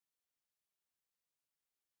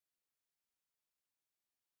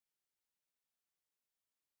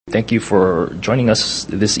Thank you for joining us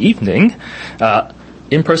this evening,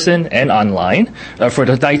 in person and online, for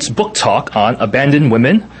tonight's book talk on Abandoned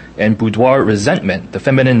Women and Boudoir Resentment, the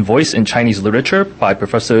Feminine Voice in Chinese Literature by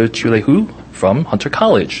Professor Chulei Hu from Hunter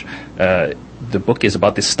College. The book is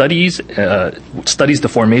about the studies the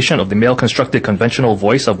formation of the male-constructed conventional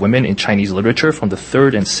voice of women in Chinese literature from the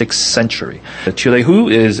 3rd and 6th century. Chulei Hu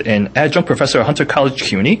is an adjunct professor at Hunter College,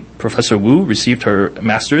 CUNY. Professor Wu received her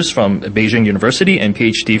master's from Beijing University and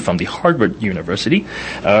PhD from the Harvard University.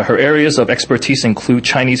 Her areas of expertise include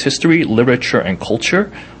Chinese history, literature and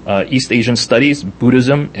culture, East Asian studies,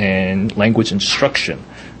 Buddhism, and language instruction.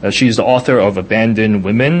 She is the author of Abandoned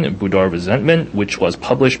Women, Boudoir Resentment, which was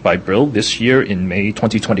published by Brill this year in May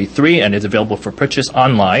 2023 and is available for purchase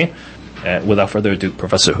online. Without further ado,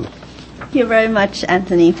 Professor Hu. Thank you very much,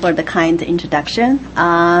 Anthony, for the kind introduction.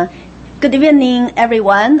 Good evening,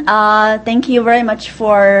 everyone. Thank you very much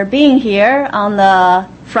for being here on the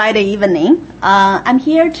Friday evening. I'm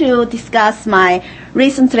here to discuss my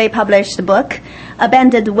recently published book,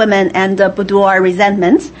 Abandoned Women and Boudoir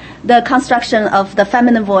Resentment, the construction of the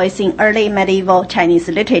feminine voice in early medieval Chinese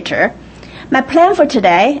literature. My plan for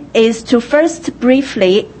today is to first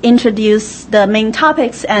briefly introduce the main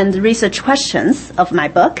topics and research questions of my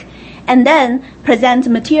book, and then present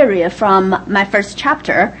material from my first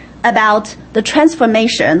chapter about the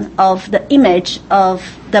transformation of the image of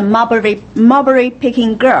the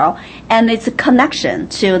mulberry-picking girl and its connection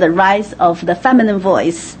to the rise of the feminine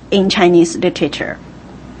voice in Chinese literature.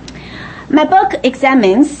 My book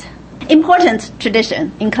examines important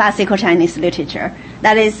tradition in classical Chinese literature,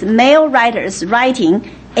 that is, male writers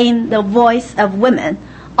writing in the voice of women,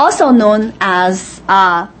 also known as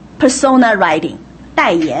persona writing,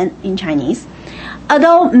 代言 in Chinese.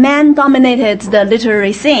 Although men dominated the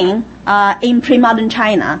literary scene in pre-modern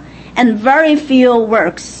China and very few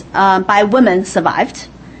works by women survived,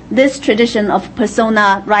 this tradition of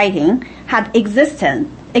persona writing had existed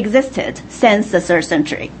since the 3rd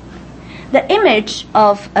century. The image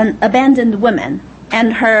of an abandoned woman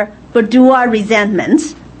and her boudoir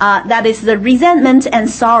resentment, that is the resentment and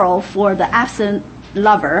sorrow for the absent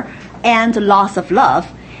lover and loss of love,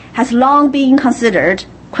 has long been considered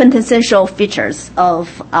quintessential features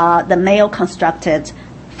of the male-constructed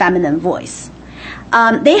feminine voice.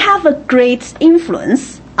 They have a great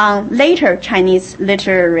influence on later Chinese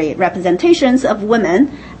literary representations of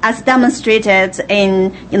women, as demonstrated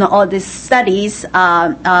in all these studies,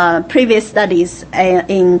 previous studies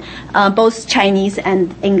in both Chinese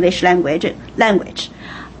and English language.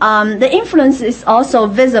 The influence is also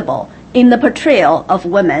visible in the portrayal of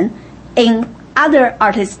women in other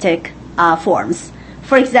artistic forms.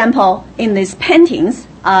 For example, in these paintings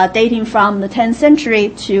dating from the 10th century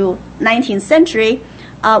to 19th century,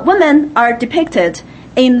 women are depicted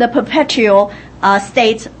in the perpetual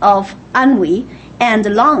state of ennui and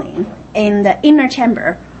longing in the inner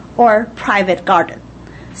chamber or private garden.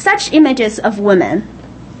 Such images of women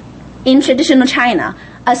in traditional China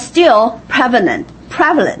are still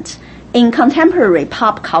prevalent in contemporary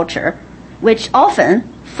pop culture, which often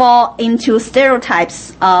fall into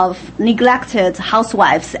stereotypes of neglected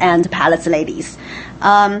housewives and palace ladies.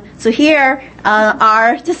 So here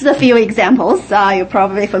are just a few examples, you're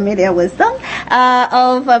probably familiar with them,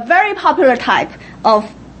 of a very popular type of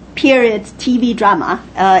period TV drama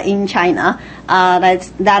in China,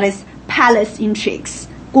 that is palace intrigues,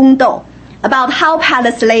 宫斗, about how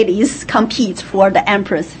palace ladies compete for the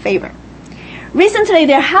emperor's favor. Recently,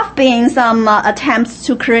 there have been some attempts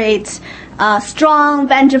to create strong,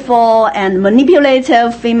 vengeful, and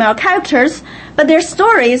manipulative female characters, but their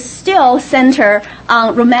stories still center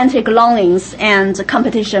on romantic longings and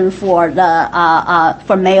competition for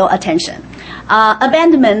male attention.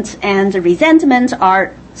 Abandonment and resentment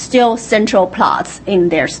are still central plots in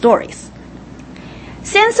their stories.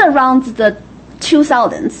 Since around the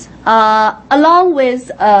 2000s, along with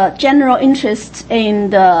general interest in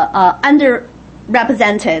the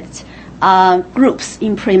underrepresented groups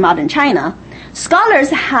in pre-modern China, scholars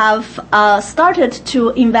have started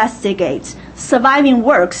to investigate surviving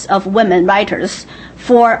works of women writers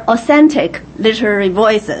for authentic literary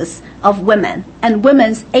voices of women and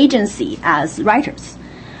women's agency as writers.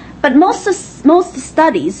 But most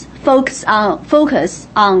studies focus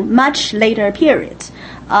on much later periods.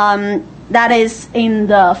 That is in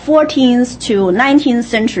the 14th to 19th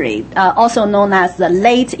century, also known as the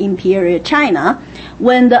late imperial China,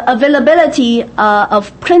 when the availability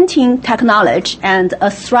of printing technology and a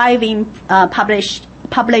thriving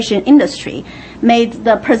publishing industry made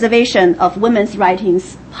the preservation of women's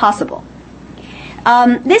writings possible.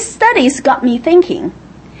 These studies got me thinking,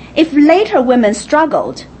 if later women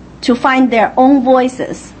struggled to find their own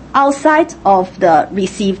voices outside of the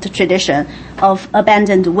received tradition of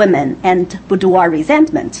abandoned women and boudoir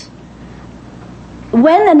resentment.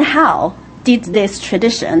 When and how did this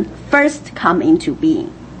tradition first come into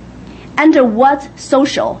being? Under what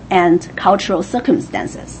social and cultural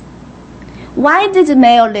circumstances? Why did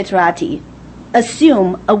male literati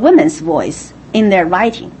assume a woman's voice in their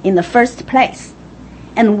writing in the first place?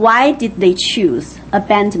 And why did they choose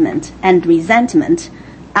abandonment and resentment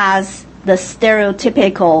as the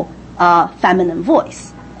stereotypical feminine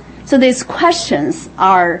voice? So these questions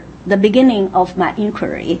are the beginning of my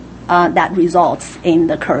inquiry that results in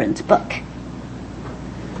the current book.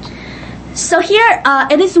 So here,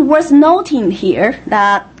 it is worth noting here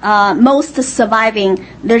that most surviving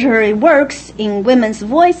literary works in women's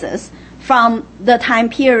voices from the time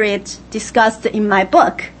period discussed in my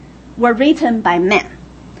book were written by men.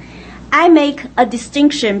 I make a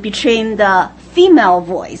distinction between the female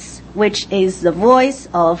voice, which is the voice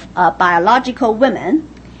of biological women,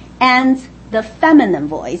 and the feminine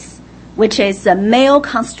voice, which is the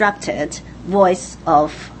male-constructed voice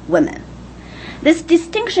of women. This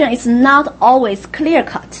distinction is not always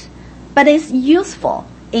clear-cut, but is useful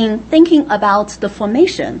in thinking about the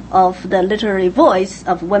formation of the literary voice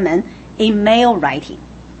of women in male writing.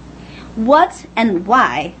 What and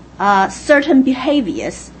why certain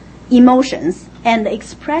behaviors, emotions, and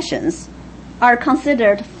expressions are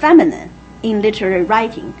considered feminine in literary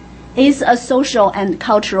writing is a social and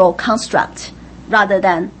cultural construct rather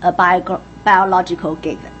than a biological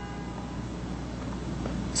given.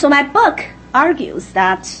 So my book argues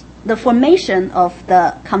that the formation of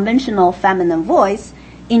the conventional feminine voice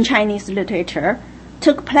in Chinese literature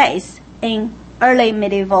took place in early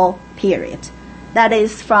medieval period, that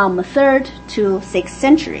is from 3rd to 6th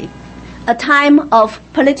century, a time of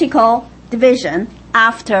political division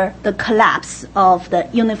after the collapse of the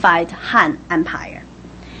unified Han Empire.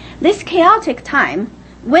 This chaotic time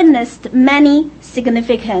witnessed many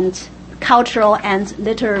significant cultural and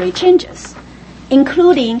literary changes,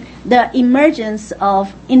 including the emergence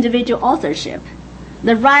of individual authorship,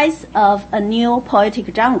 the rise of a new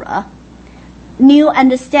poetic genre, new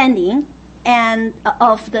understanding and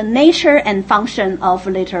of the nature and function of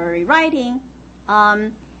literary writing,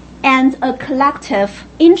 and a collective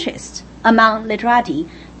interest among literati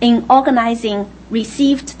in organizing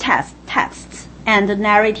received texts and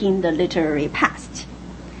narrating the literary past.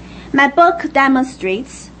 My book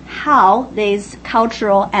demonstrates how these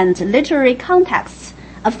cultural and literary contexts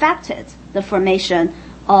affected the formation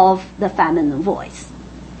of the feminine voice.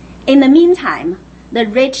 In the meantime, the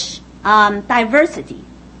rich diversity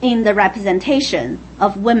in the representation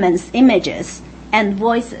of women's images and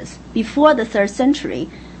voices before the 3rd century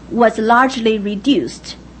was largely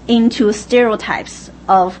reduced into stereotypes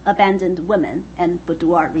of abandoned women and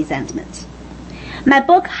boudoir resentment. My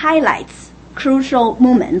book highlights crucial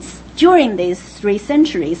moments during these 3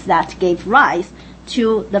 centuries that gave rise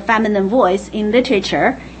to the feminine voice in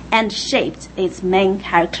literature and shaped its main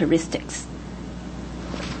characteristics.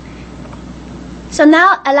 So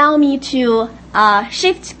now allow me to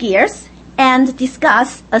shift gears and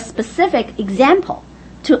discuss a specific example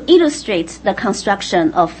to illustrate the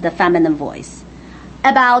construction of the feminine voice,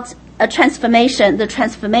 about the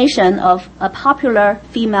transformation of a popular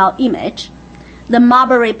female image, the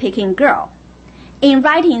mulberry-picking girl, in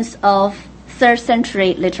writings of 3rd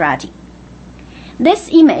century literati. This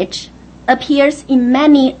image appears in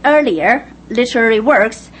many earlier literary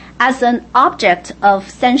works as an object of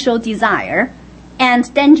sensual desire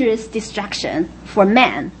and dangerous distraction for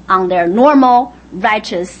men on their normal,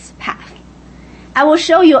 righteous path. I will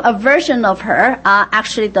show you a version of her,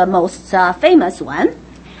 actually the most famous one,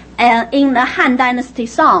 in the Han Dynasty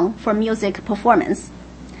song for music performance.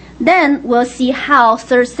 Then we'll see how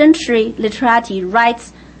 3rd century literati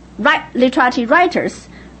writers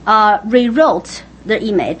rewrote the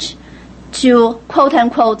image to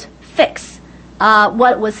quote-unquote fix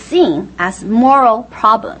what was seen as moral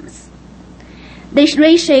problems. They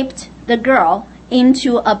reshaped the girl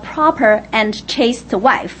into a proper and chaste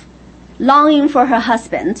wife, longing for her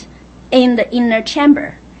husband in the inner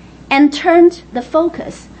chamber, and turned the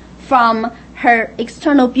focus from her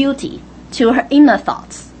external beauty to her inner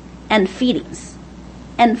thoughts and feelings,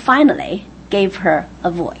 and finally gave her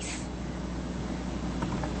a voice.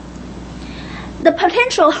 The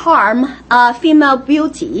potential harm female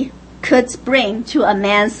beauty could bring to a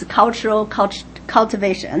man's cultural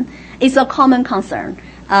cultivation is a common concern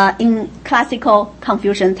in classical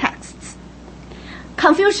Confucian texts.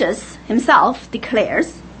 Confucius himself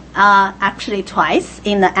declares, actually twice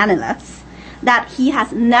in the Analects, that he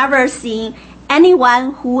has never seen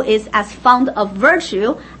anyone who is as fond of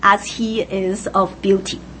virtue as he is of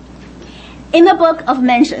beauty. In the book of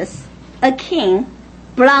Mencius, a king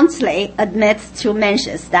bluntly admits to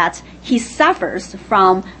Mencius that he suffers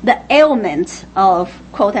from the ailment of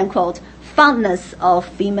quote-unquote fondness of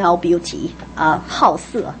female beauty, 好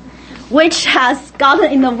色, which has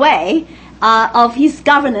gotten in the way of his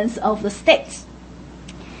governance of the state.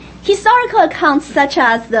 Historical accounts such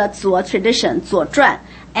as the Zuo tradition, 左传,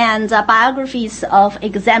 and biographies of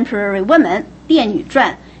exemplary women, 列女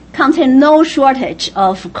传, contain no shortage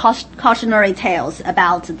of cautionary tales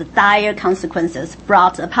about the dire consequences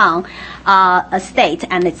brought upon a state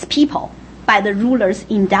and its people by the ruler's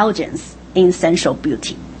indulgence in sensual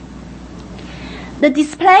beauty. The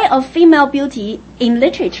display of female beauty in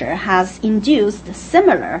literature has induced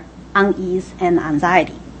similar unease and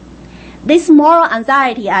anxiety. This moral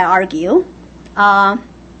anxiety, I argue,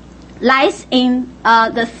 lies in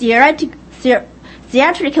the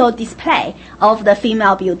theatrical display of the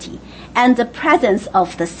female beauty and the presence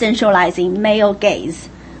of the sensualizing male gaze,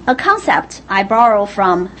 a concept I borrow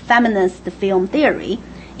from feminist film theory,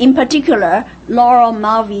 in particular Laurel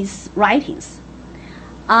Mulvey's writings.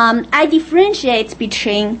 I differentiate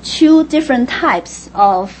between two different types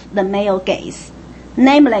of the male gaze,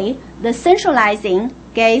 namely the sensualizing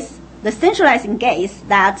gaze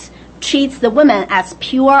that treats the woman as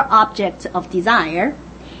pure object of desire,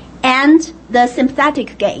 and the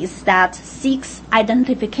sympathetic gaze that seeks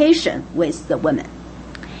identification with the woman.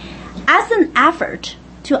 As an effort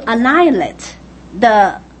to annihilate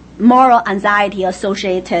the moral anxiety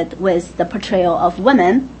associated with the portrayal of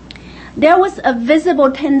women, there was a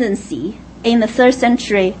visible tendency in the 3rd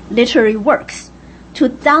century literary works to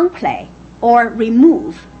downplay or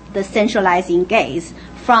remove the sensualizing gaze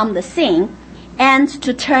from the scene and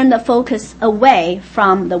to turn the focus away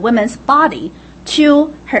from the woman's body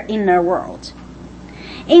to her inner world.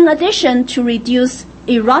 In addition to reduce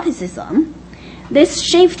eroticism, this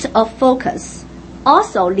shift of focus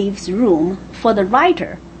also leaves room for the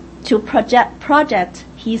writer to project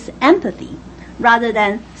his empathy rather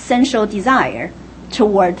than sensual desire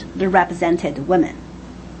toward the represented women.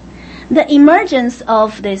 The emergence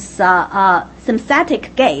of this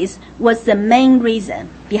sympathetic gaze was the main reason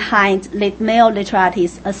behind male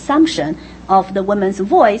literati's assumption of the woman's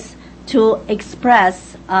voice to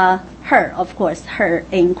express her, of course, her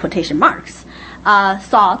in quotation marks,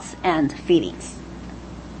 thoughts and feelings.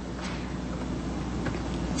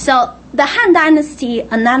 So the Han Dynasty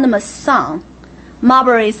anonymous song,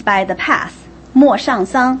 Mulberries by the Path, 陌上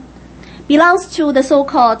桑, belongs to the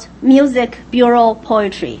so-called music bureau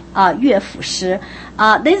poetry, 乐府诗.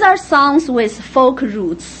 These are songs with folk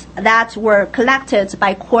roots that were collected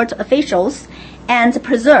by court officials and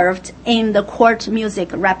preserved in the court music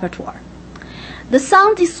repertoire. The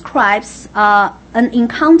song describes an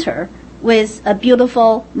encounter with a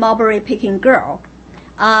beautiful mulberry-picking girl.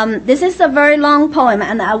 This is a very long poem,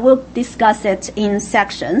 and I will discuss it in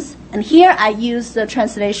sections. And here I use the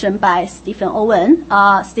translation by Stephen Owen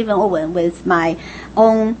with my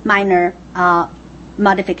own minor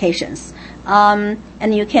modifications.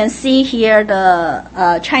 And you can see here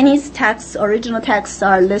the Chinese text, original texts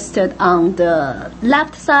are listed on the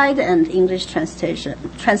left side and English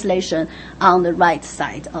translation on the right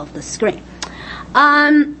side of the screen.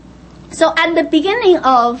 So at the beginning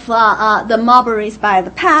of the Mulberries by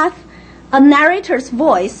the Path, a narrator's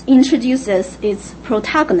voice introduces its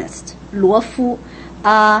protagonist, Luo Fu.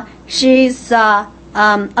 She's a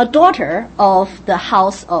daughter of the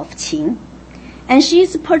House of Qin. And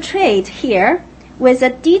she's portrayed here with a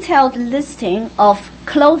detailed listing of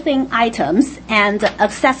clothing items and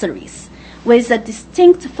accessories, with a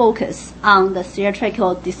distinct focus on the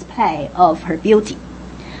theatrical display of her beauty.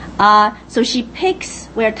 So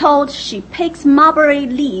we're told she picks mulberry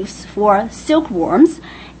leaves for silkworms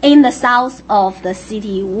in the south of the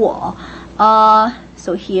city wall.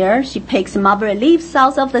 So here she picks mulberry leaves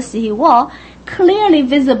south of the city wall, clearly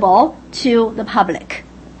visible to the public.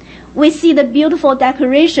 We see the beautiful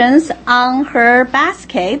decorations on her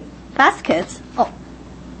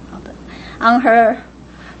on her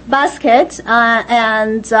basket,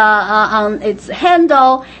 and on its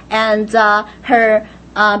handle, and her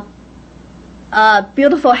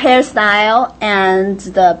beautiful hairstyle and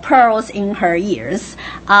the pearls in her ears.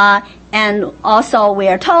 And also we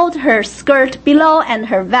are told her skirt below and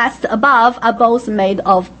her vest above are both made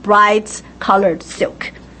of bright colored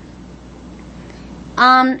silk.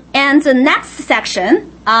 And the next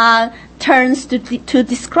section turns to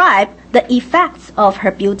describe the effects of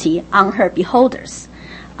her beauty on her beholders,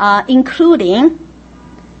 including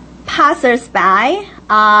passers-by,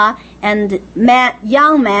 and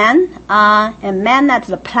young man, and man at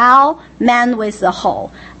the plow, man with the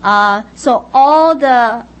hoe. So all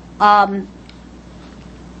the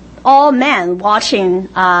all men watching,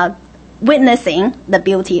 witnessing the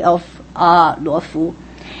beauty of Luo Fu.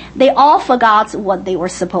 They all forgot what they were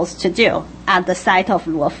supposed to do at the sight of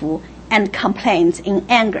Luo Fu and complained in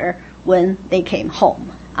anger when they came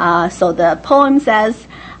home. So the poem says,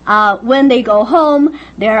 when they go home,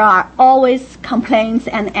 there are always complaints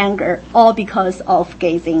and anger, all because of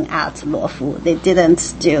gazing at Luo Fu. They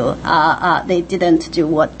didn't do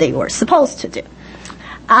what they were supposed to do.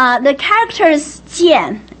 The characters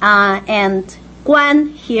Jian and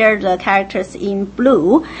Guan, here the characters in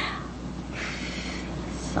blue.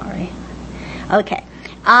 Sorry. Okay.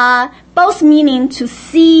 Both meaning to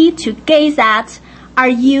see, to gaze at, are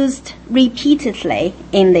used repeatedly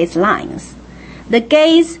in these lines. The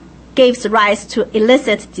gaze gives rise to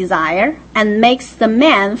illicit desire and makes the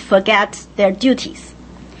men forget their duties.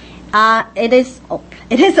 It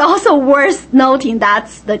is also worth noting that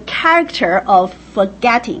the character of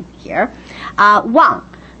forgetting here, Wang,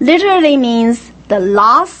 literally means the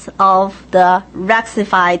loss of the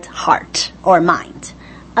rectified heart or mind,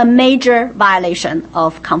 a major violation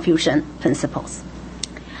of Confucian principles.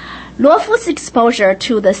 Luo Fu's exposure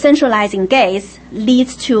to the sensualizing gaze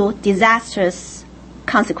leads to disastrous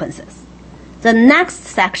consequences. The next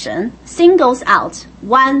section singles out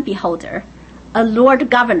one beholder, a Lord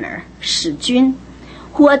Governor, Shi Jun,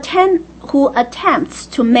 who attempts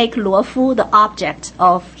to make Luo Fu the object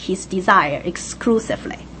of his desire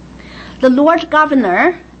exclusively. The Lord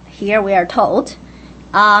Governor, here we are told,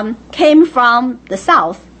 came from the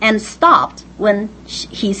south and stopped when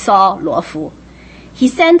he saw Luo Fu. He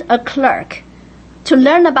sent a clerk to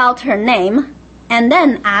learn about her name and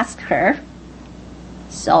then asked her,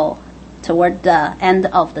 so toward the end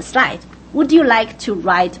of the slide, would you like to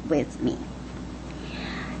ride with me?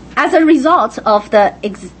 As a result of the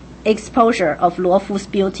exposure of Luo Fu's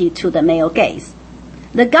beauty to the male gaze,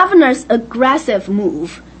 the governor's aggressive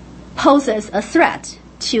move poses a threat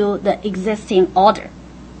to the existing order.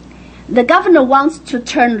 The governor wants to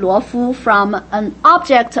turn Luo Fu from an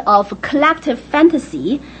object of collective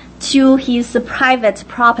fantasy to his private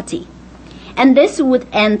property. And this would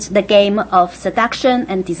end the game of seduction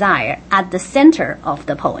and desire at the center of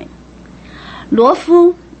the poem. Luo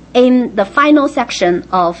Fu, in the final section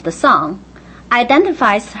of the song,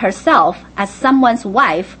 identifies herself as someone's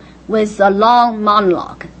wife with a long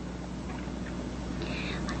monologue.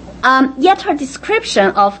 Yet her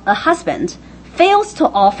description of a husband fails to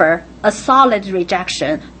offer a solid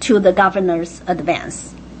rejection to the governor's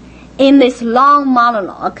advance. In this long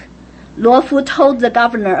monologue, Luo Fu told the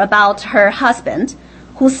governor about her husband,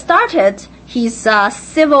 who started his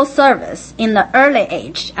civil service in the early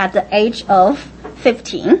age, at the age of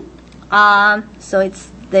 15. So it's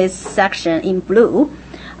this section in blue.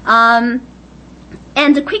 And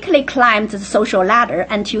quickly climbed the social ladder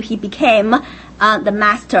until he became the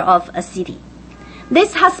master of a city.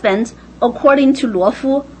 This husband, according to Luo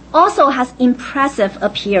Fu, also has impressive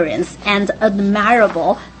appearance and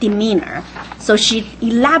admirable demeanor. So she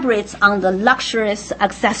elaborates on the luxurious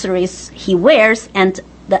accessories he wears and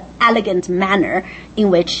the elegant manner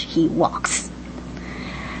in which he walks.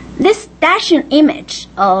 This dashing image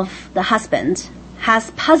of the husband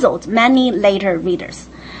has puzzled many later readers.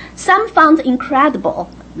 Some found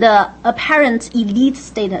incredible the apparent elite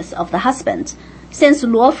status of the husband, since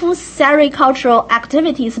Luo Fu's sericultural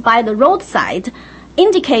activities by the roadside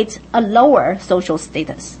indicate a lower social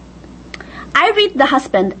status. I read the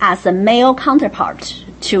husband as a male counterpart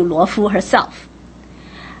to Luo Fu herself.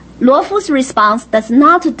 Luo Fu's response does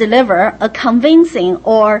not deliver a convincing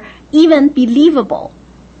or even believable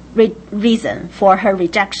reason for her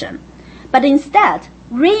rejection, but instead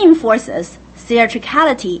reinforces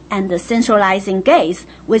theatricality and the sensualizing gaze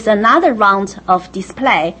with another round of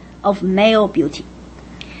display of male beauty.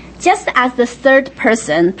 Just as the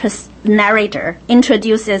third-person narrator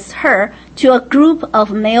introduces her to a group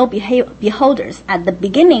of male beholders at the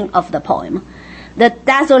beginning of the poem, the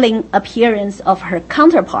dazzling appearance of her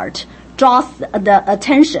counterpart draws the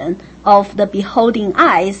attention of the beholding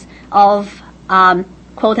eyes of,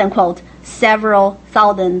 quote-unquote, several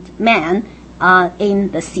thousand men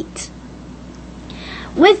in the seat.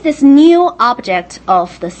 With this new object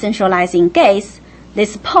of the sensualizing gaze,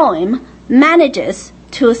 this poem manages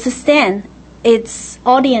to sustain its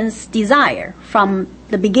audience desire from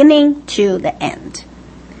the beginning to the end.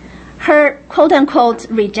 Her quote-unquote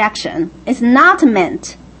rejection is not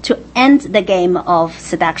meant to end the game of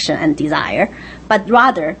seduction and desire, but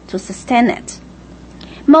rather to sustain it.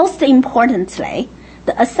 Most importantly,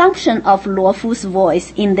 the assumption of Luo Fu's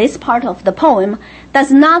voice in this part of the poem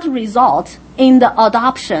does not result in the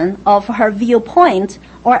adoption of her viewpoint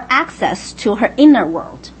or access to her inner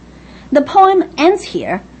world. The poem ends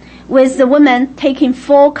here with the woman taking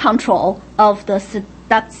full control of the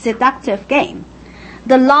seductive game.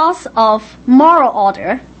 The loss of moral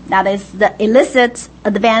order, that is the illicit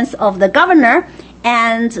advance of the governor,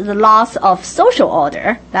 and the loss of social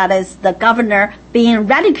order, that is the governor being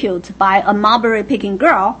ridiculed by a mulberry-picking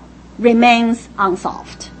girl, remains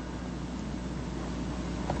unsolved.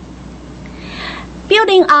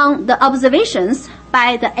 Building on the observations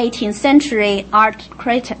by the 18th century art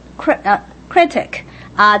critic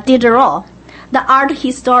Diderot, the art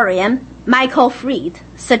historian Michael Fried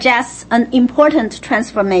suggests an important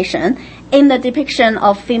transformation in the depiction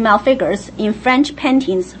of female figures in French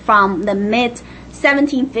paintings from the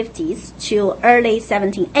mid-1750s to early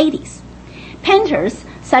 1780s. Painters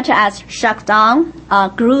such as Chardin,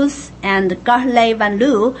 Greuze, and Garlet Van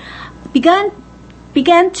Loo began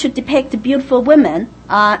to depict beautiful women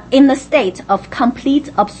in the state of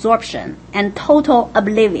complete absorption and total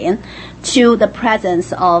oblivion to the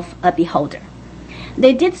presence of a beholder.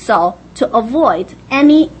 They did so to avoid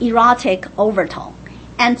any erotic overtone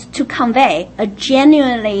and to convey a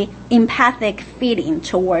genuinely empathic feeling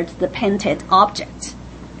towards the painted object.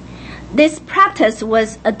 This practice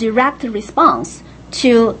was a direct response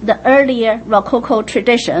to the earlier Rococo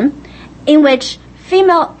tradition, in which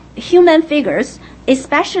female human figures,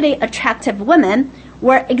 especially attractive women,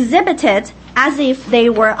 were exhibited as if they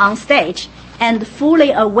were on stage and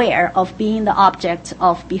fully aware of being the object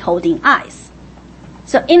of beholding eyes.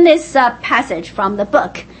 So in this passage from the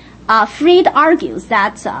book, Fried argues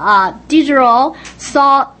that Diderot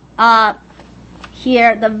saw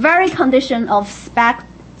here the very condition of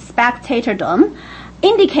spectatordom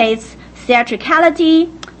indicates theatricality,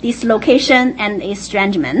 dislocation, and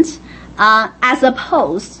estrangement, as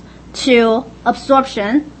opposed to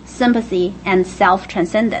absorption, sympathy, and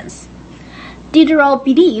self-transcendence. Diderot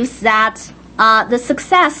believes that the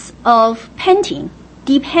success of painting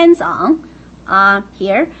depends on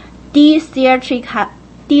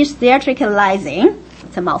de-theatricalizing,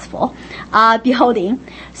 it's a mouthful, beholding,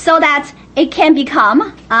 so that it can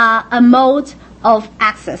become a mode of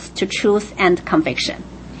access to truth and conviction.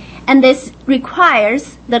 And this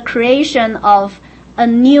requires the creation of a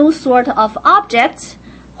new sort of object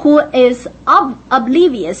who is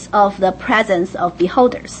oblivious of the presence of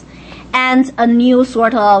beholders, and a new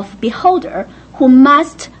sort of beholder who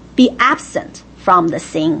must be absent from the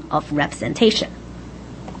scene of representation.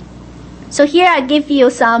 So here I give you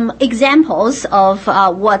some examples of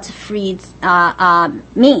what Fried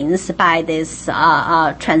means by this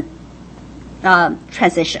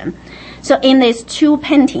transition. So in these two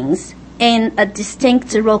paintings, in a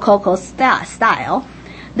distinct Rococo style,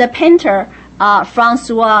 the painter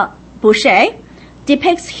François Boucher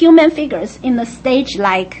depicts human figures in a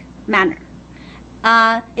stage-like manner.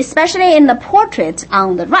 Especially in the portrait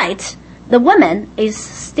on the right, the woman is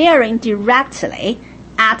staring directly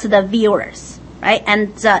at the viewers, right?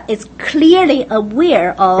 And is clearly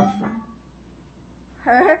aware of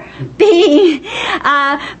her being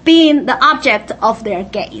the object of their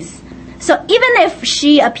gaze. So even if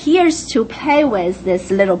she appears to play with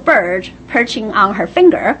this little bird perching on her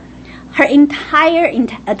finger, her entire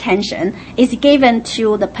attention is given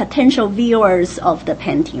to the potential viewers of the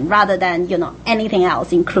painting rather than, anything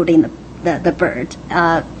else, including the bird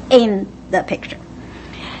in the picture.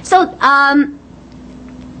 So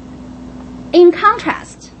in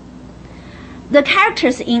contrast, the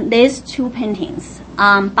characters in these two paintings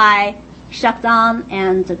by Chardin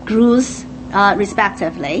and Greuze,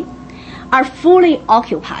 respectively, are fully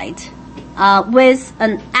occupied with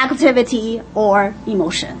an activity or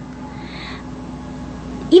emotion.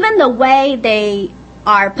 Even the way they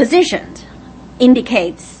are positioned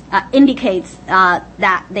indicates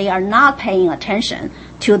that they are not paying attention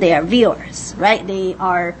to their viewers, right? They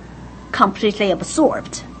are completely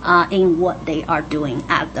absorbed in what they are doing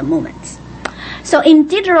at the moment. So in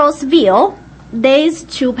Diderot's view, these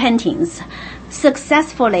two paintings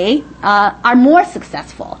are more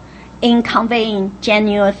successful in conveying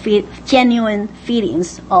genuine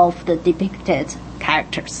feelings of the depicted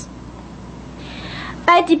characters.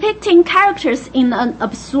 By depicting characters in an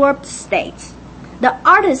absorbed state, the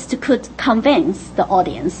artist could convince the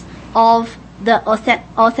audience of the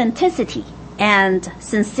authenticity and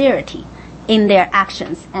sincerity in their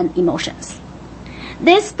actions and emotions.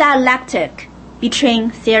 This dialectic between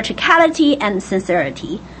theatricality and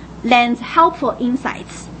sincerity lends helpful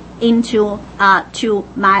insights into to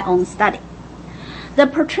my own study. The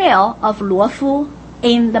portrayal of Luo Fu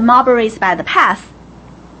in The Mulberries by the Path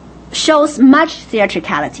shows much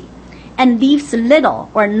theatricality and leaves little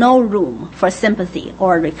or no room for sympathy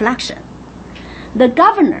or reflection. The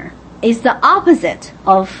governor is the opposite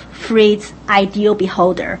of Fried's ideal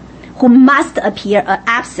beholder, who must appear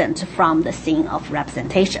absent from the scene of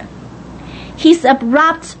representation. His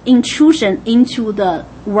abrupt intrusion into the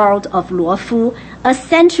world of Luofu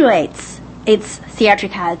accentuates its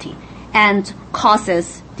theatricality and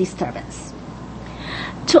causes disturbance.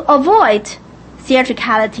 To avoid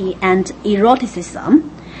theatricality and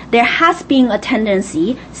eroticism, there has been a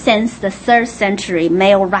tendency since the 3rd century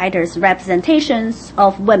male writers' representations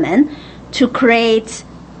of women to create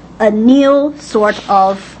a new sort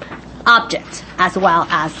of object as well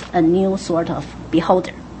as a new sort of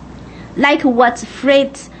beholder. Like what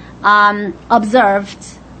Fritz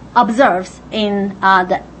observes in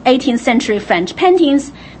the 18th century French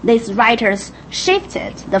paintings, these writers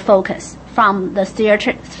shifted the focus from the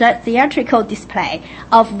theatrical display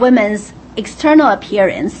of women's external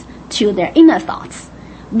appearance to their inner thoughts,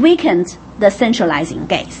 weakened the sensualizing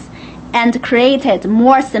gaze, and created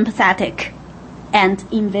more sympathetic and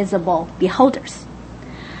invisible beholders.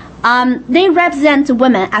 They represent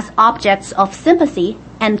women as objects of sympathy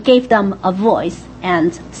and gave them a voice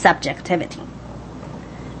and subjectivity.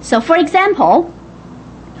 So, for example,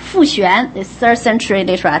 Fu Xuan, this 3rd century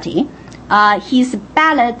literati, his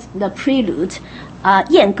ballad, the prelude,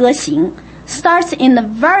 燕歌行, starts in a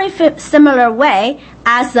very similar way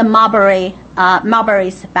as the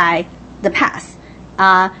Mulberries by the Pass,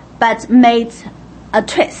 but made a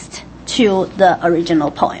twist to the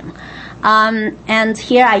original poem. And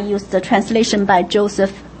here I use the translation by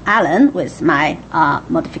Joseph Allen with my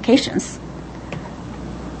modifications.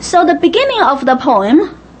 So the beginning of the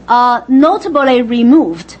poem notably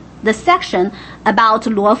removed the section about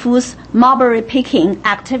Luofu's mulberry picking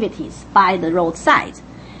activities by the roadside,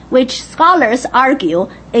 which scholars argue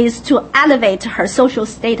is to elevate her social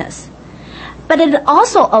status. But it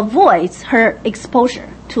also avoids her exposure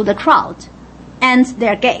to the crowd and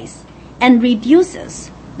their gaze, and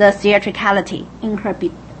reduces the theatricality in her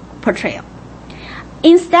portrayal.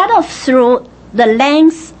 Instead of through the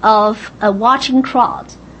lens of a watching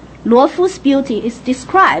crowd, Luofu's beauty is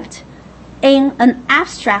described in an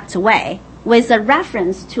abstract way with a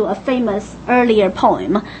reference to a famous earlier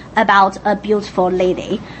poem about a beautiful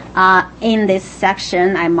lady. In this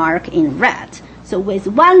section, I mark in red. So with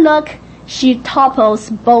one look, she topples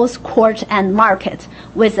both court and market.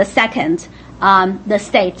 With the second, the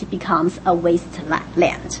state becomes a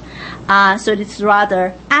wasteland. So it's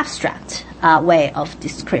rather abstract way of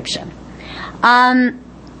description.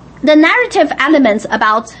 The narrative elements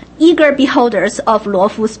about eager beholders of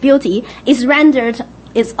Luofu's beauty is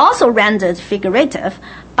also rendered figurative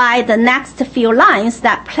by the next few lines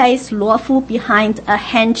that place Luofu behind a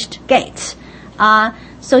hinged gate.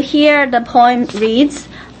 So here the poem reads,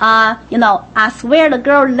 as where the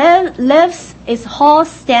girl lives, its hall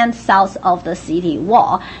stands south of the city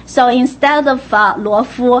wall. So instead of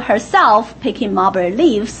Luofu herself picking mulberry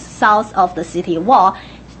leaves south of the city wall,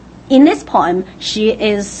 in this poem, she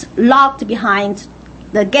is locked behind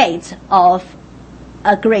the gate of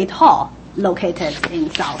a great hall located in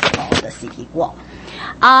south of the city wall.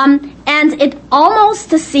 And it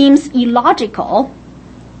almost seems illogical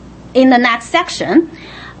in the next section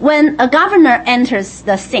when a governor enters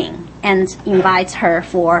the scene and invites her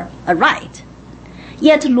for a ride.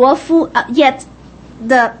 Yet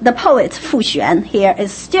the poet Fu Xuan here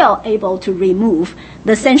is still able to remove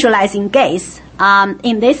the sensualizing gaze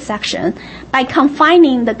in this section by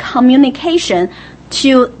confining the communication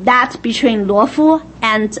to that between Luofu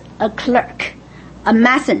and a clerk, a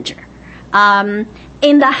messenger.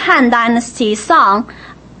 In the Han Dynasty song,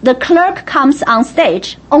 the clerk comes on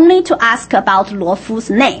stage only to ask about Luofu's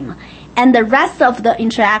name, and the rest of the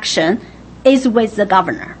interaction is with the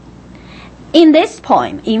governor. In this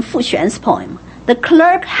poem, in Fu Xuan's poem, the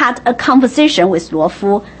clerk had a conversation with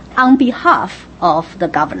Luofu on behalf of the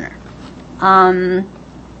governor. In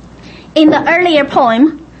the earlier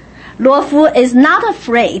poem, Luofu is not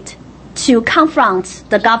afraid to confront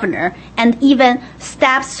the governor and even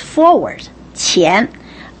steps forward, 前,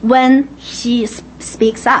 when he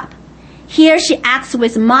speaks up. Here she acts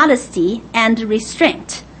with modesty and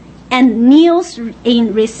restraint and kneels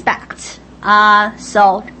in respect.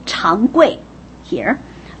 So 长跪 here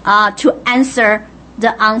to answer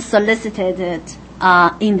the unsolicited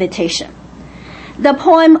invitation. The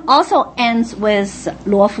poem also ends with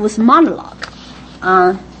Luofu's monologue.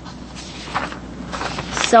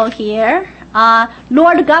 So here,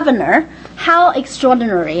 Lord Governor, how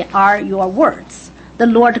extraordinary are your words. The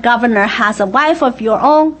Lord Governor has a wife of your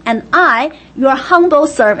own, and I, your humble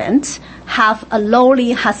servant, have a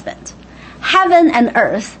lowly husband. Heaven and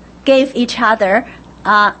earth give each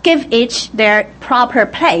their proper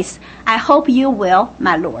place. I hope you will,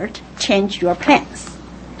 my lord, change your plans.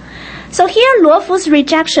 So here, Luo Fu's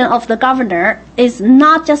rejection of the governor is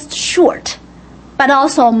not just short, but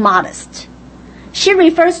also modest. She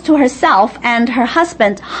refers to herself and her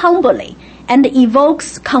husband humbly and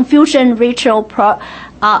evokes Confucian ritual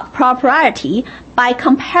propriety by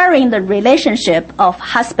comparing the relationship of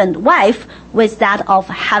husband-wife with that of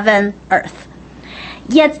heaven-earth.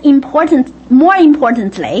 Yet more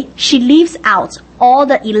importantly, she leaves out all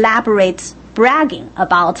the elaborate bragging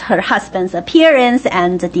about her husband's appearance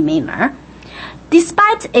and demeanor.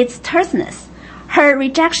 Despite its terseness, her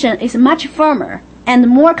rejection is much firmer and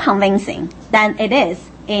more convincing than it is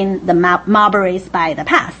in the Mulberries by the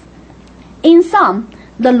Path. In sum,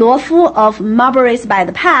 the Luo Fu of Mulberries by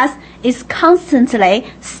the Path is constantly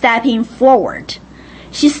stepping forward.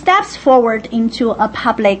 She steps forward into a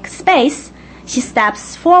public space, she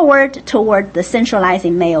steps forward toward the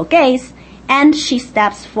centralizing male gaze, and she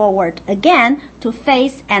steps forward again to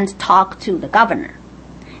face and talk to the governor.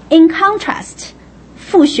 In contrast,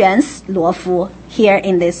 Fu Xuan's Luo Fu, here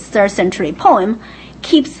in this 3rd century poem,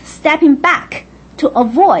 keeps stepping back to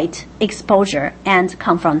avoid exposure and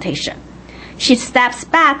confrontation. She steps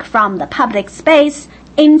back from the public space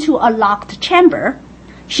into a locked chamber.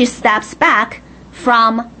 She steps back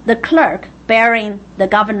from the clerk bearing the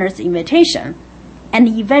governor's invitation, and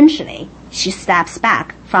eventually she steps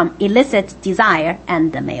back from illicit desire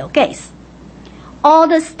and the male gaze. All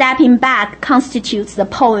the stepping back constitutes the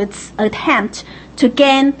poet's attempt to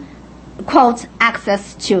gain, quote,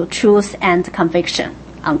 access to truth and conviction,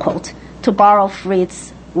 unquote, to borrow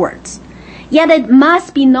Freud's words. Yet it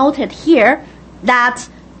must be noted here that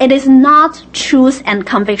it is not truth and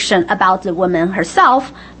conviction about the woman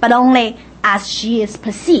herself, but only as she is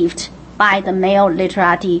perceived by the male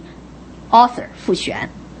literati author, Fu Xuan.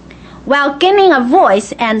 While gaining a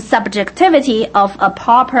voice and subjectivity of a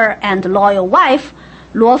proper and loyal wife,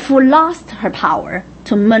 Luo Fu lost her power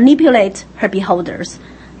to manipulate her beholders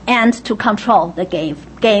and to control the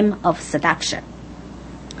game of seduction.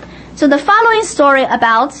 So the following story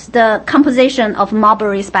about the composition of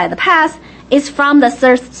Mulberries by the Path is from the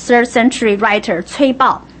 3rd century writer Cui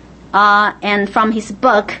Bao, and from his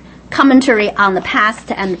book Commentary on the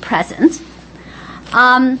Past and Present.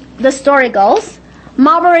 The story goes,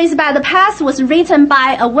 Mulberries by the Path was written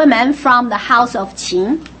by a woman from the House of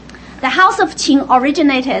Qin. The House of Qin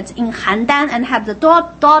originated in Handan and had a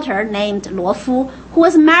daughter named Luo Fu, who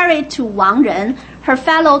was married to Wang Ren, her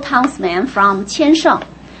fellow townsman from Qiansheng.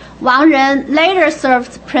 Wang Ren later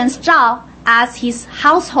served Prince Zhao as his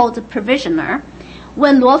household provisioner.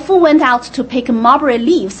 When Luo Fu went out to pick mulberry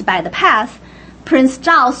leaves by the path, Prince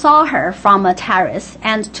Zhao saw her from a terrace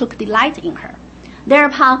and took delight in her.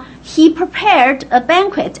 Thereupon, he prepared a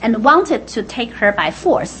banquet and wanted to take her by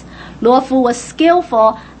force. Luo Fu was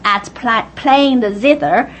skillful at playing the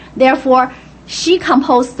zither, therefore she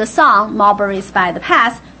composed the song Mulberries by the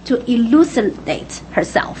Path to elucidate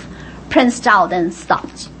herself. Prince Zhao then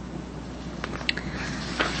stopped.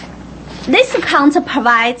 This account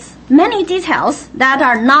provides many details that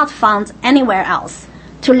are not found anywhere else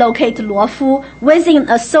to locate Luo Fu within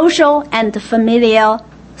a social and familial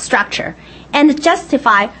structure and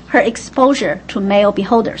justify her exposure to male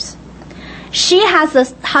beholders. She has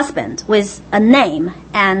a husband with a name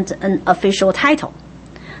and an official title.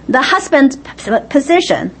 The husband's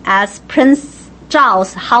position as Prince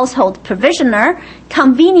Zhao's household provisioner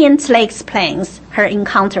conveniently explains her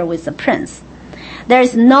encounter with the prince. There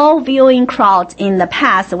is no viewing crowd in the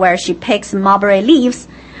path where she picks mulberry leaves.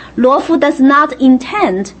 Luo Fu does not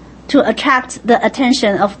intend to attract the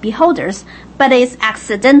attention of beholders, but is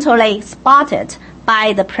accidentally spotted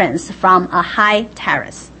by the prince from a high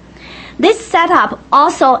terrace. This setup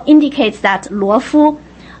also indicates that Luo Fu,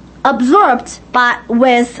 absorbed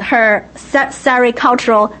with her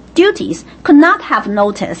sericultural duties, could not have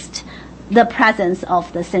noticed the presence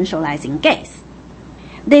of the centralizing gaze.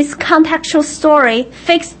 This contextual story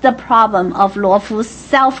fixed the problem of Luo Fu's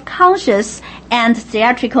self-conscious and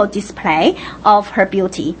theatrical display of her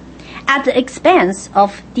beauty, at the expense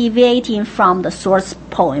of deviating from the source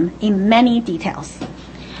poem in many details.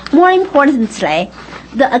 More importantly,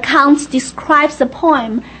 the account describes the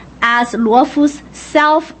poem as Luo Fu's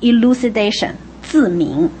self-elucidation, 自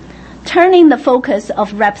明, turning the focus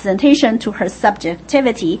of representation to her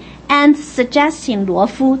subjectivity and suggesting Luo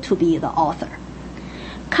Fu to be the author.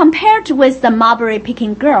 Compared with the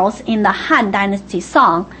mulberry-picking girls in the Han Dynasty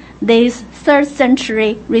song, these 3rd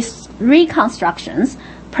century reconstructions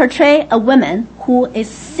portray a woman who is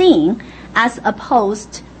seen as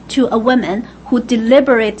opposed to a woman who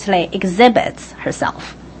deliberately exhibits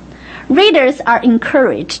herself. Readers are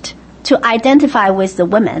encouraged to identify with the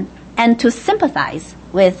woman and to sympathize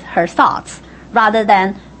with her thoughts, rather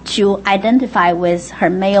than to identify with her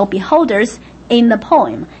male beholders in the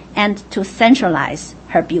poem and to centralize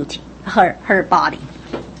her beauty, her body.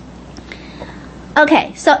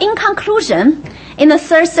 Okay, so in conclusion, in the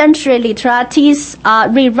 3rd century literati's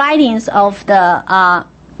rewritings of the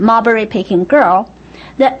Mulberry Picking Girl,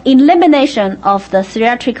 the elimination of the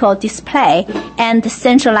theatrical display and the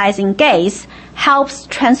centralizing gaze helps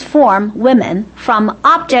transform women from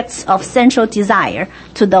objects of sensual desire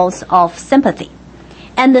to those of sympathy,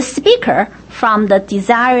 and the speaker from the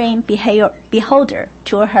desiring beholder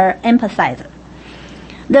to her empathizer.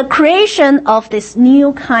 The creation of this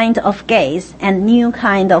new kind of gaze and new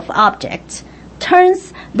kind of object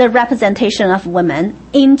turns the representation of women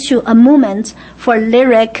into a moment for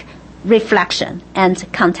lyric reflection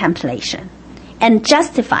and contemplation, and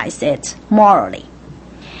justifies it morally.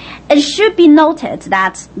 It should be noted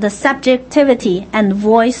that the subjectivity and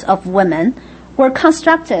voice of women were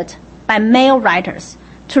constructed by male writers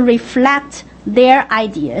to reflect their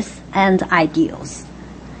ideas and ideals.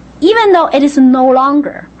 Even though it is no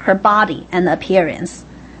longer her body and appearance,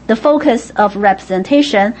 the focus of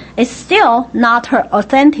representation is still not her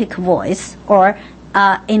authentic voice or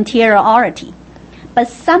interiority, but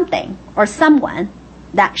something or someone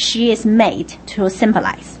that she is made to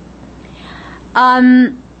symbolize.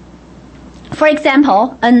 For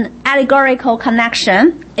example, an allegorical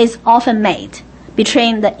connection is often made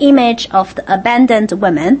between the image of the abandoned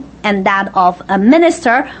woman and that of a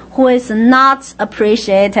minister who is not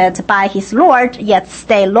appreciated by his lord yet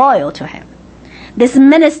stay loyal to him. This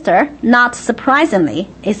minister, not surprisingly,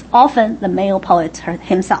 is often the male poet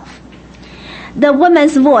himself. The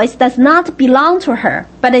woman's voice does not belong to her,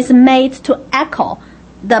 but is made to echo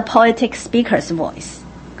the poetic speaker's voice.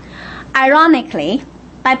 Ironically,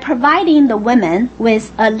 by providing the women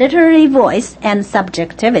with a literary voice and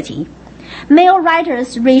subjectivity, male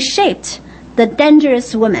writers reshaped the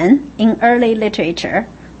dangerous woman in early literature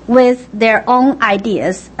with their own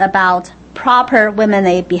ideas about proper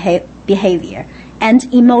womanly behavior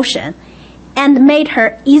and emotion, and made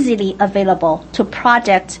her easily available to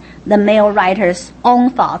project the male writer's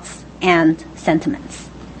own thoughts and sentiments.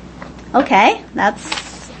 Okay,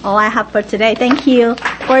 that's all I have for today. Thank you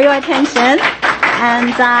for your attention,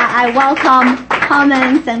 and I welcome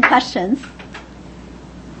comments and questions.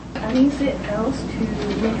 Anything else to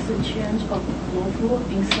make the change of local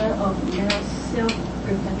instead of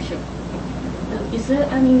self-reflection? Is there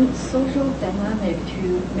any social dynamic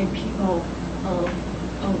to make people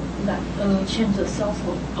change the self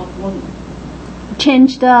of woman?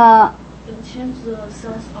 Change the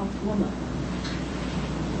self of woman.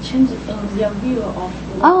 Change their view of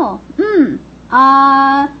woman.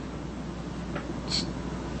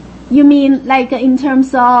 You mean like in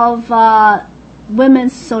terms of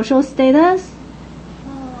women's social status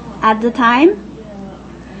at the time?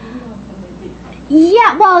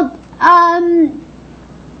 Yeah, well,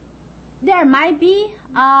 there might be.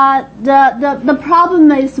 The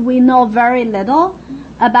problem is we know very little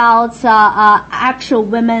about actual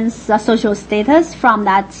women's social status from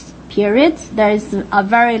that period. There is a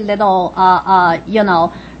very little,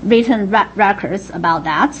 written records about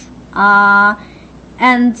that.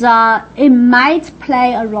 And it might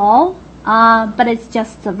play a role, but it's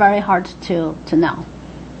just very hard to know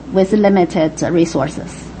with limited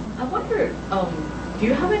resources. I wonder, do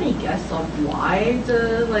you have any guess of why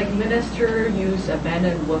the minister used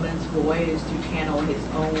abandoned woman's voice to channel his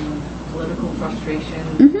own political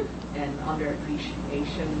frustration and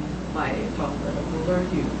underappreciation from the ruler?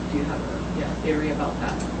 Do you have a theory about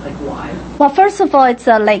that? Like why? Well, first of all, it's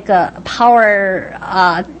a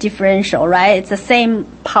power differential, right? It's the same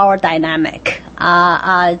power dynamic.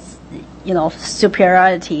 It's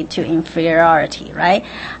superiority to inferiority, right?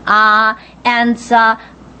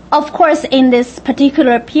 Of course, in this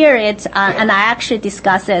particular period, and I actually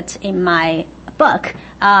discuss it in my book,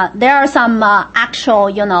 there are some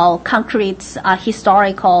actual, concrete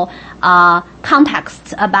historical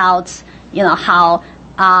contexts about, how,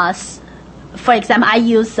 for example,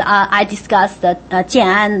 I discuss the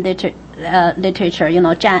Jian'an literature,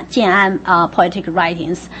 Jian'an poetic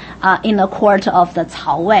writings in the court of the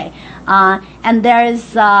Cao Wei. And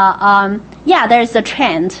there's a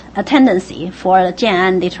trend, a tendency for the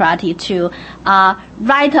Jian'an literati to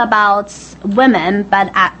write about women,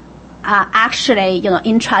 but actually,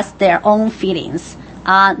 entrust their own feelings,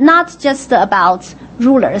 not just about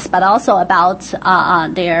rulers, but also about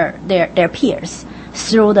their peers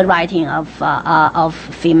through the writing of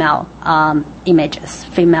female images,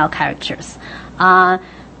 female characters.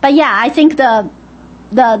 But yeah, I think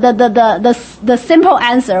the simple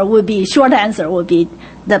answer would be, short answer would be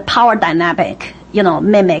the power dynamic,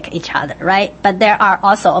 mimic each other, right? But there are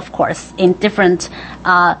also, of course, in different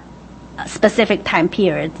specific time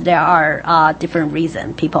periods, there are different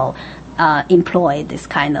reasons people employ this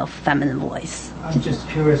kind of feminine voice. I'm just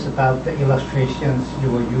curious about the illustrations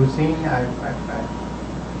you were using. I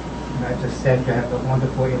just said you have a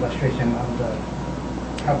wonderful illustration on the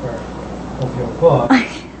cover of your book.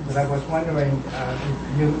 But I was wondering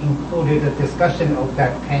if you included a discussion of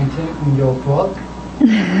that painting in your book.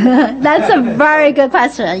 That's a very good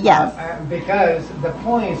question, yes. Because the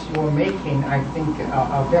points you were making, I think,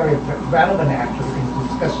 are very relevant actually in the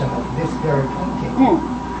discussion of this very painting.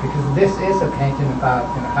 Because this is a painting about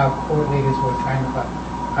how court ladies were trying to,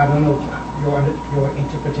 I don't know your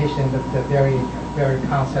interpretation of the very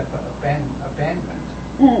concept of abandonment.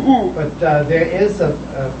 But there is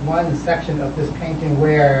one section of this painting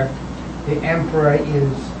where the emperor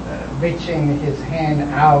is reaching his hand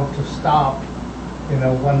out to stop,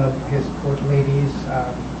 one of his court ladies.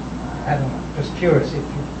 I don't know. Just curious if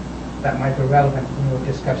that might be relevant in your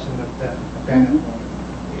discussion of the abandonment.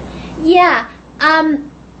 Yeah.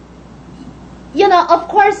 Of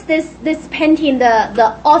course, this painting,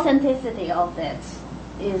 the authenticity of it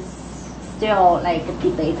is still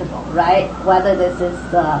debatable, right? Whether this is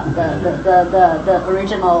the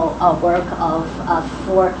original work of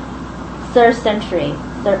third century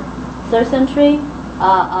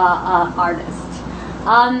artist.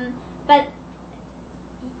 But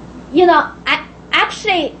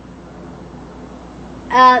actually,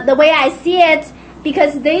 the way I see it,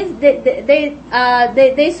 because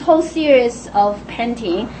this whole series of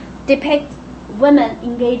painting depict women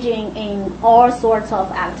engaging in all sorts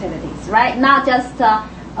of activities, right? Not just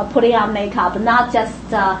putting on makeup, not just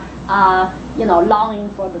longing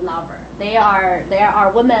for the lover. There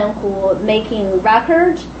are women who making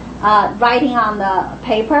records, writing on the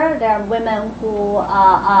paper. There are women who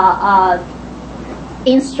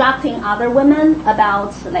instructing other women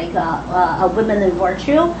about a woman in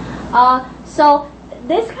virtue. So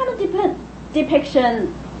this kind of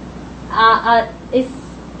depiction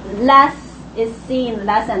is seen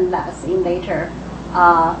less and less in later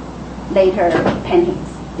paintings.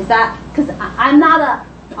 Is that because I'm not an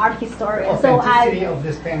art historian? The authenticity of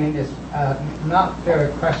this painting is not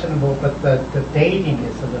very questionable, but the dating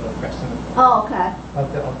is a little questionable. Oh, okay.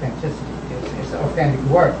 Of the authenticity, it's authentic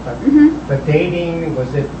work, but the dating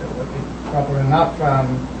was it probably not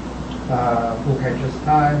from Wu Kai's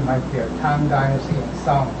time, might be a Tang Dynasty and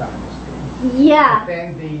Song Dynasty. Yeah. But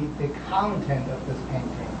then the content of this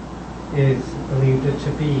painting is believed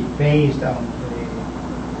to be based on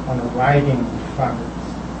the writing from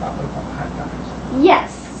Han Dynasty.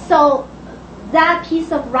 Yes. So that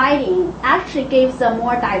piece of writing actually gives a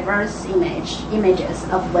more diverse images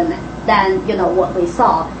of women than what we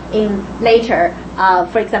saw in later,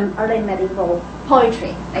 for example, early medieval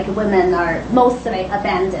poetry. Like women are mostly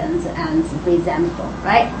abandoned and resentful,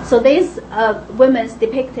 right? So these women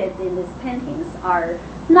depicted in these paintings are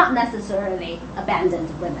not necessarily abandoned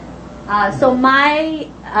women. So my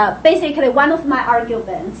basically one of my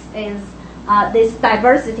arguments is this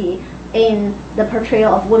diversity in the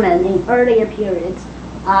portrayal of women in earlier periods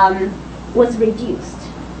was reduced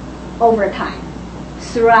over time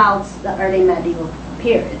throughout the early medieval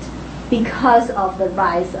period because of the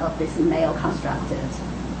rise of this male constructed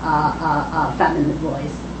feminine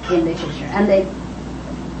voice in literature, and they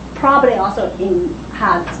probably also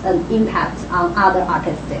had an impact on other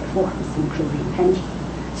artistic forms, including painting.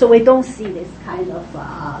 So we don't see this kind of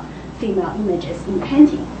female images in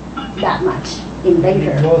painting that much in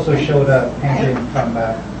later. You also showed a painting from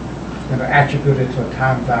attributed to a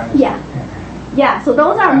Tang Dynasty. Yeah. So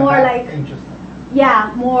those are more like interesting.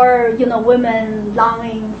 Yeah, more women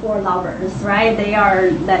longing for lovers, right? They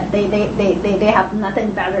have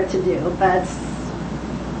nothing better to do but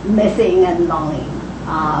missing and longing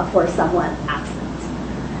for someone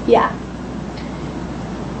absent. Yeah.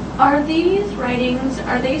 Are these writings,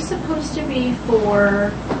 are they supposed to be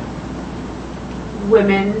for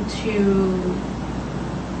women to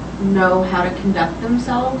know how to conduct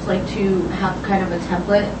themselves, like to have kind of a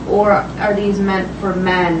template, or are these meant for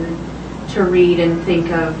men to read and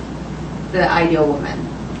think of the ideal woman?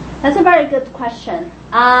 That's a very good question.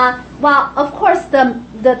 Well, of course,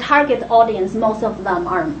 the target audience, most of them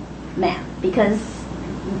are men, because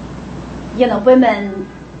women,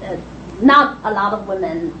 not a lot of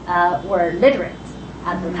women were literate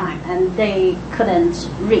at the time, and they couldn't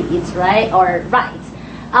read, right, or write.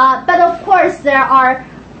 But of course, there are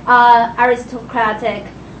aristocratic,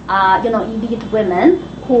 elite women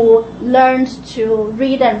who learned to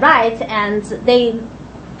read and write, and they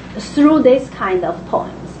through this kind of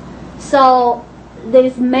poems. So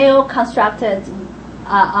this male constructed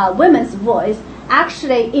women's voice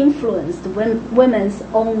actually influenced women's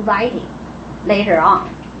own writing later on.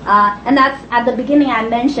 And that's at the beginning I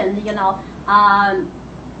mentioned,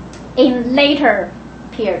 in later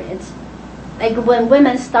periods, like when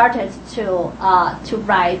women started to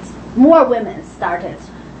write, more women started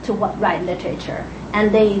to write literature,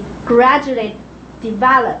 and they gradually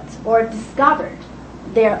developed or discovered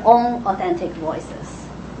their own authentic voices,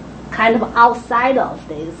 kind of outside of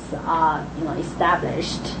these,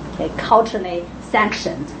 established, culturally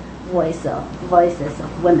sanctioned voices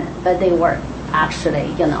of women, but they were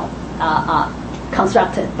actually,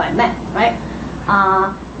 constructed by men, right?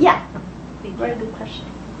 Very good question.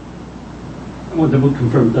 I want to double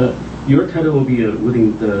confirm that your title will be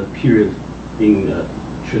within the period in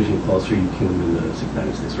tradition called Three Kingdom in the Six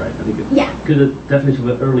Dynasties, right? I think because the definition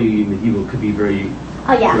of early medieval could be very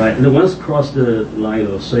right. And then once crossed the line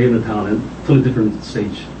of Sui in the town and totally different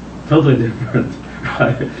stage, totally different,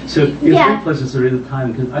 right? So in three places there is a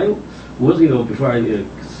time, because I was, before I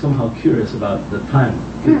somehow curious about the time,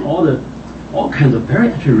 all kinds of very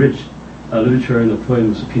actually rich literature and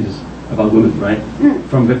poems, pieces about women, right?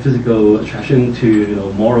 From the physical attraction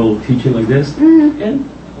to moral teaching like this. And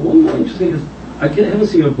one more interesting is I haven't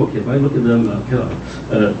seen your book yet, but I look at them,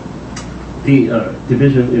 the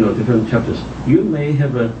division, different chapters. You may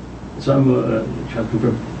have so I'm trying to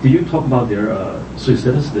confirm. Did you talk about their social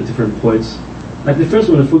status, the different poets? Like the first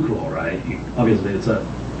one, the folklore, right? Obviously, it's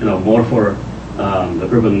more for the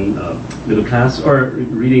urban middle class or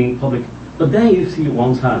reading public. But then you see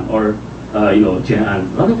Wang Can or Jian An.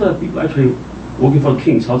 A lot of people actually working for the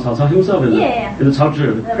king, Cao Cao himself is the Cao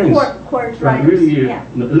Zhi, the prince, court right? Really,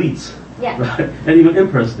 elites, right? And even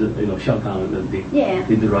emperors, Xiao Kang,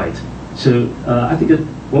 did the right. So I think that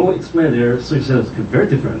when we explain their social status, very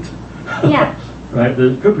different. Right?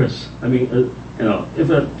 The purpose. I mean, if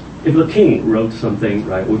the king wrote something,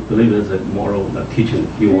 right, we believe it's a moral teaching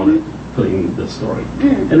he wanted to put in the story.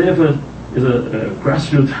 And if is a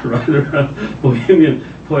grassroots writer, bohemian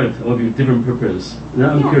poet, will be different purpose.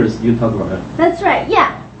 Now I'm curious, you talk about that. That's right.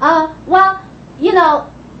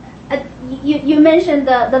 You mentioned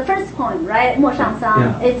the first poem, right? 陌上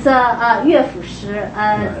桑. It's a 乐府诗,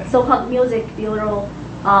 so-called music bureau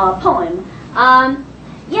poem.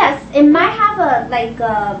 Yes, it might have a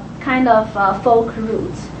kind of folk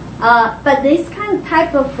root, but this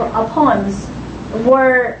type of poems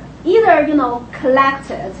were either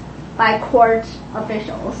collected by court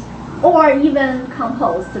officials or even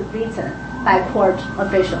composed, written by court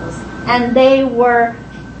officials, and they were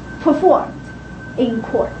performed in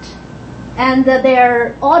court, and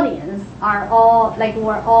their audience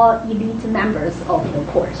were all elite members of the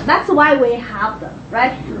court. That's why we have them,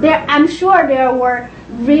 right? I'm sure there were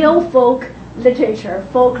real folk literature,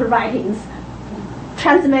 folk writings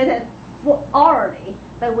transmitted orally,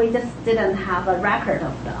 but we just didn't have a record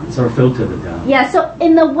of them. Sort of filtered it down. Yeah, so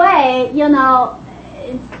in a way,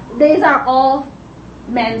 these are all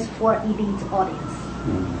meant for elite audience.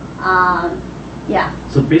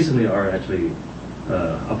 So basically are actually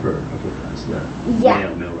upper class,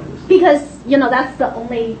 male writers. Because that's the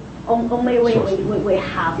only way we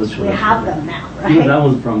have them now, right? Even that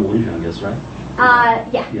one's from Wenshan, I guess, right?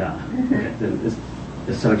 Okay, then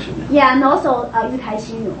it's selection. Yeah, and also Yu Tai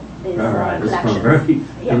Xin Yu is right. It's from very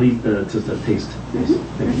elite to the taste.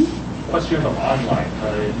 Question from online.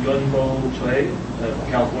 Yunbo Choi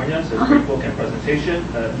from California says, great book and presentation.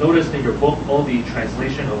 Noticed in your book all the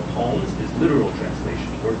translation of poems is literal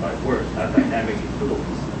translation, word by word, not dynamic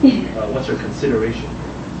equivalence. What's your consideration?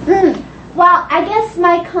 Well, I guess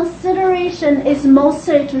my consideration is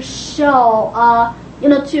mostly to show,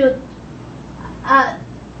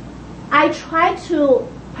 I try to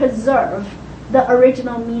preserve the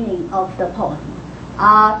original meaning of the poem.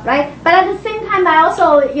 Right, but at the same time, I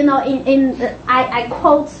also, I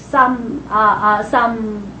quote some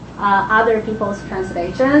other people's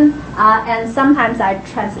translation, and sometimes I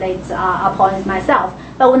translate poems myself.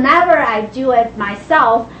 But whenever I do it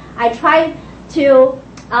myself, I try to,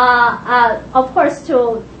 of course,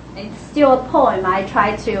 it's still a poem. I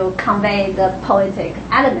try to convey the poetic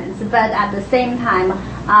elements, but at the same time,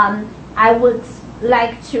 I would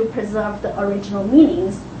like to preserve the original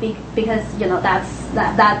meanings because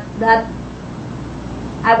that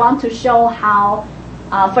I want to show how,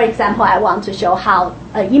 for example, I want to show how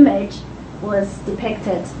an image was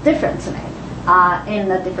depicted differently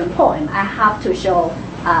in a different poem. I have to show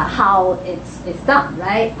how it's done,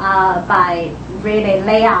 right? By really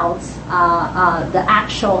lay out the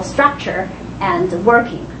actual structure and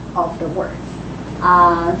working of the words.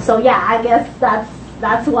 I guess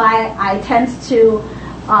That's why I tend to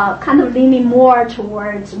kind of leaning more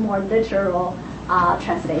towards more literal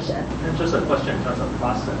translation. And just a question in terms of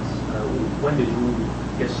process. When did you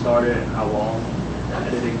get started and how long the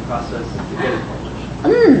editing process to get it published?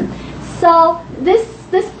 So this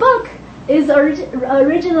book is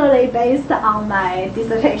originally based on my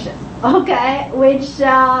dissertation, okay, which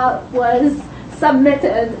was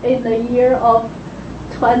submitted in the year of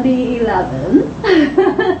 2011.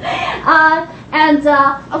 And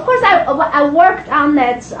of course I worked on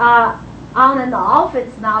it on and off.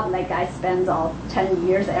 It's not like I spent all 10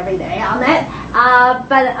 years every day on it.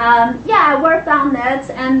 But I worked on it,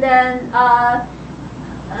 and then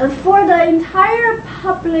for the entire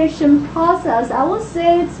publishing process, I would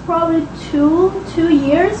say it's probably two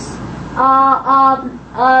years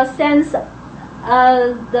since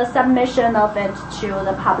the submission of it to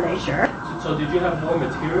the publisher. So did you have more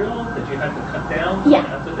material that you had to cut down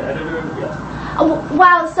after the editor?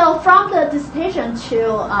 Well, so from the dissertation to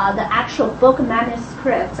the actual book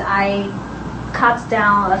manuscript, I cut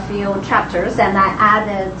down a few chapters, and I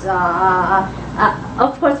added,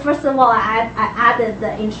 of course, first of all, I added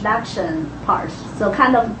the introduction part, so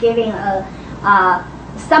kind of giving a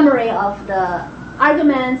summary of the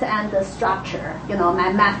arguments and the structure, my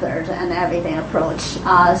method and everything approach.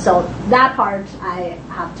 So that part I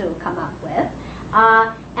have to come up with.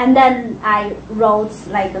 And then I wrote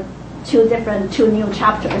like two new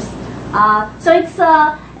chapters. So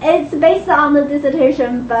it's based on the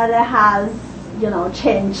dissertation, but it has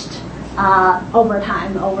changed over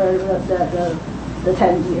time, over the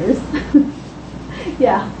 10 years.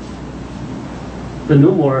 Yeah. But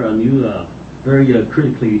no more new, very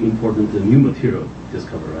critically important new material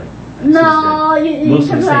discovered, right? No, you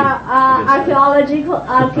talk about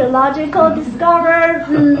archaeological discovered,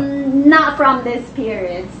 not from this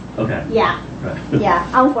period. Okay. Yeah. Right. Yeah,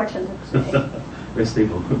 unfortunately. Very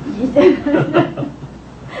stable.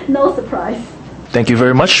 No surprise. Thank you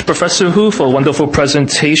very much, Professor Hu, for a wonderful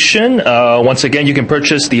presentation. Once again, you can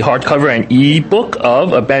purchase the hardcover and e-book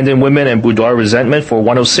of Abandoned Women and Boudoir Resentment for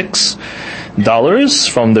 $106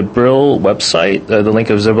 from the Brill website. The link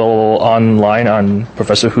is available online on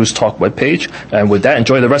Professor Hu's talk webpage. And with that,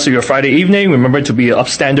 enjoy the rest of your Friday evening. Remember to be an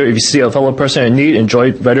upstander if you see a fellow person in need.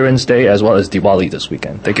 Enjoy Veterans Day as well as Diwali this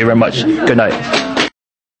weekend. Thank you very much. Good night.